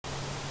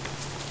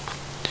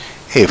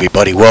Hey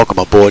everybody, welcome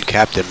aboard.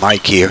 Captain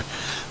Mike here.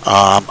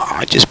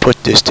 I just put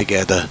this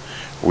together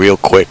real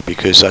quick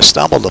because I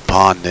stumbled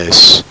upon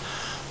this.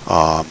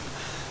 I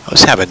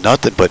was having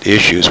nothing but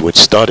issues with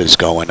stutters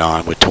going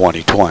on with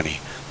 2020.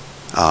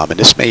 And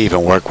this may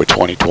even work with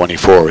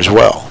 2024 as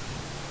well.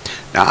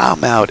 Now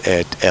I'm out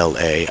at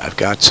LA. I've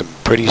got some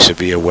pretty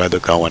severe weather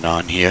going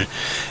on here.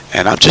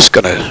 And I'm just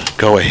going to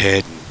go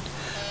ahead and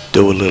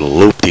do a little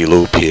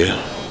loop-de-loop here.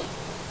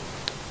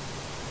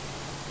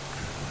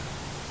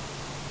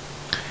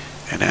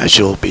 And as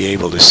you'll be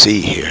able to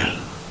see here,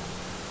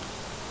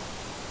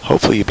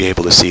 hopefully you'll be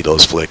able to see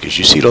those flickers.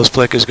 You see those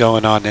flickers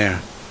going on there?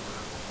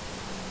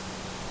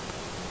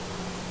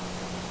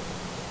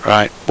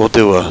 Right, we'll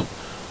do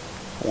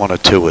one or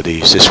two of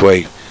these. This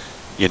way,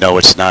 you know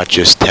it's not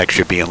just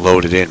texture being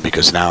loaded in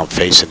because now I'm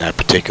facing that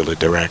particular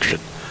direction.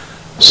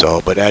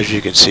 So, but as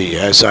you can see,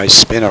 as I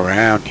spin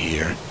around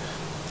here,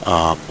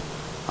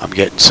 I'm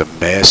getting some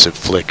massive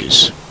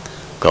flickers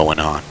going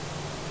on.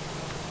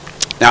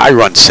 Now I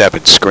run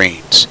 7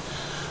 screens,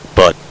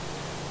 but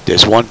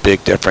there's one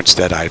big difference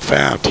that I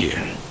found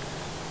here,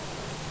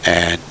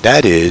 and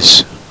that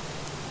is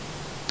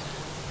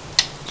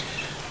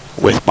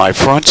with my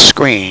front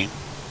screen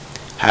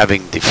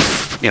having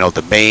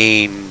the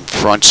main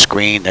front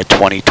screen that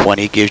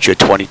 2020 gives you,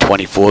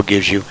 2024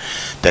 gives you,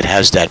 that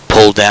has that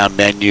pull down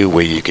menu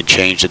where you can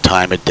change the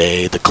time of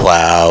day, the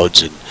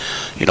clouds,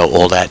 and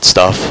all that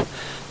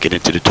stuff, get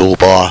into the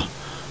toolbar.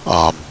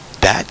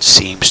 That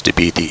seems to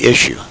be the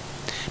issue.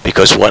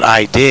 Because what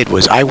I did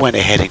was I went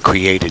ahead and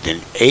created an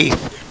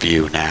 8th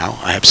view now.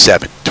 I have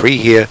 7. 3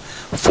 here,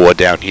 4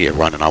 down here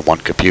running on one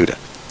computer.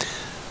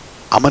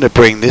 I'm going to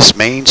bring this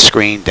main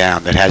screen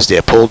down that has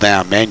their pull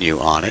down menu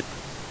on it.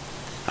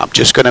 I'm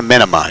just going to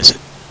minimize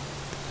it.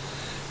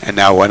 And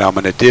now what I'm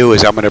going to do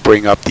is I'm going to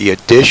bring up the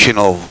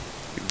additional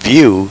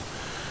view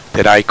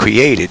that I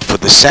created for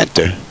the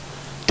center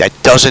that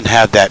doesn't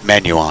have that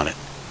menu on it.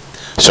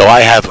 So I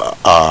have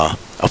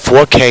a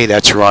 4K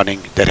that's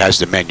running that has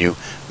the menu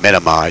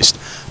minimized,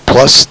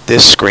 plus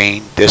this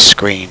screen, this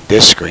screen,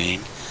 this screen,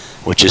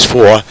 which is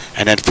 4,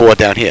 and then 4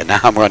 down here. Now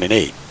I'm running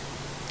 8.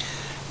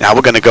 Now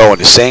we're going to go in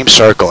the same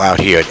circle out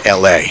here at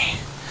LA,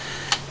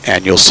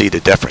 and you'll see the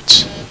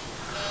difference.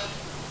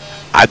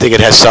 I think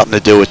it has something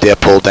to do with their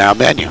pull down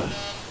menu.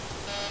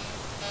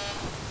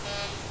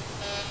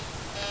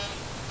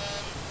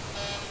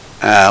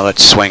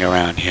 Let's swing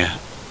around here.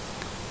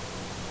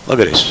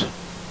 Look at this.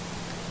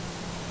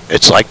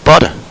 It's like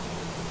butter.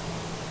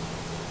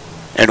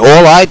 And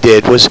all I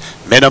did was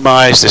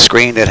minimize the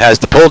screen that has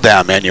the pull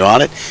down menu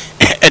on it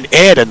and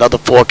add another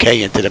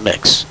 4K into the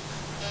mix.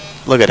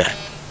 Look at that.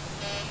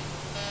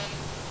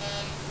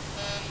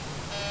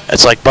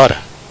 It's like butter.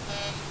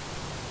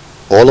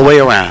 All the way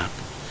around.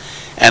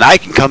 And I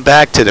can come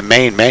back to the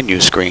main menu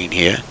screen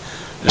here.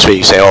 That's where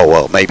you say, oh,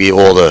 well, maybe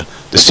all the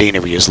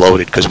scenery is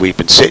loaded because we've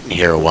been sitting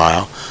here a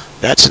while.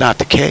 That's not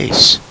the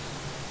case.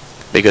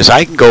 Because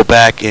I can go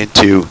back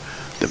into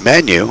the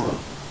menu,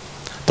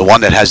 the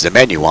one that has the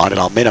menu on it.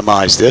 I'll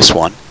minimize this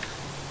one,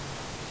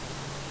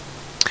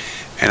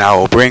 and I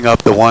will bring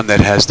up the one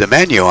that has the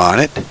menu on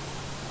it.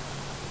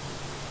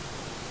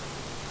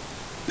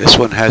 This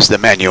one has the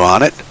menu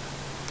on it,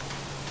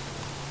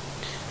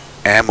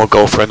 and we'll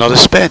go for another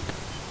spin.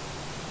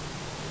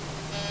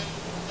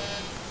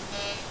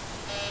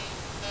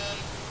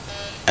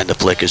 And the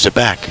flickers are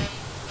back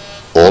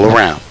all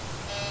around.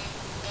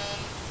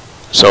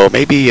 So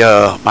maybe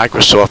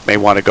Microsoft may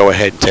want to go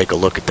ahead and take a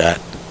look at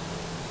that.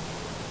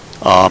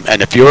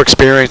 And if you're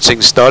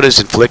experiencing stutters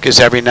and flickers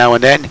every now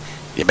and then,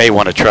 you may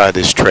want to try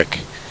this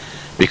trick,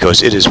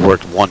 because it has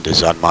worked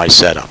wonders on my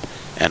setup.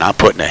 And I'm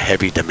putting a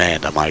heavy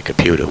demand on my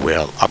computer,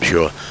 where I'm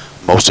sure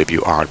most of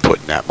you aren't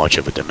putting that much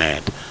of a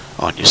demand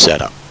on your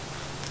setup.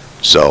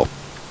 So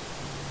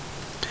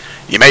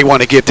you may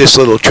want to give this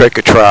little trick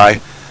a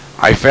try.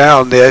 I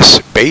found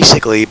this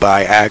basically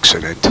by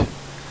accident.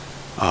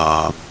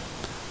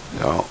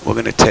 So we're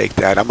going to take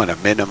that. I'm going to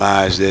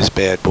minimize this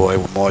bad boy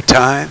one more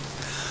time.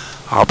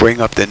 I'll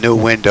bring up the new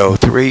window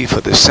 3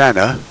 for the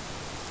center.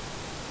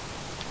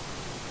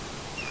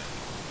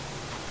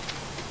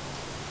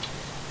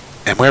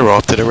 And we're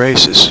off to the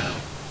races.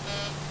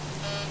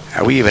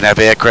 And we even have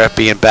aircraft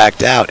being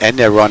backed out, and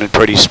they're running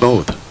pretty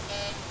smooth.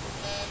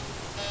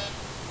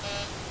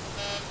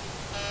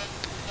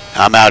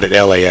 I'm out at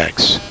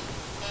LAX.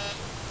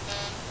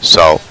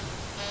 So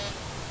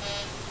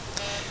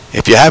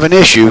if you're having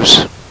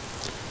issues,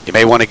 you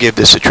may want to give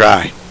this a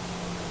try,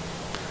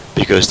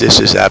 because this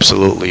is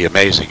absolutely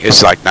amazing.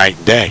 It's like night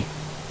and day.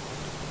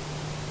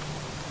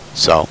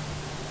 So,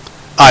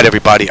 alright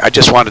everybody, I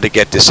just wanted to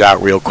get this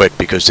out real quick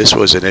because this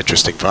was an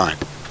interesting find.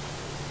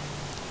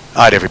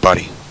 Alright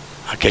everybody,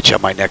 I'll catch you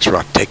on my next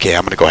run. Take care.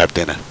 I'm going to go have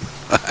dinner.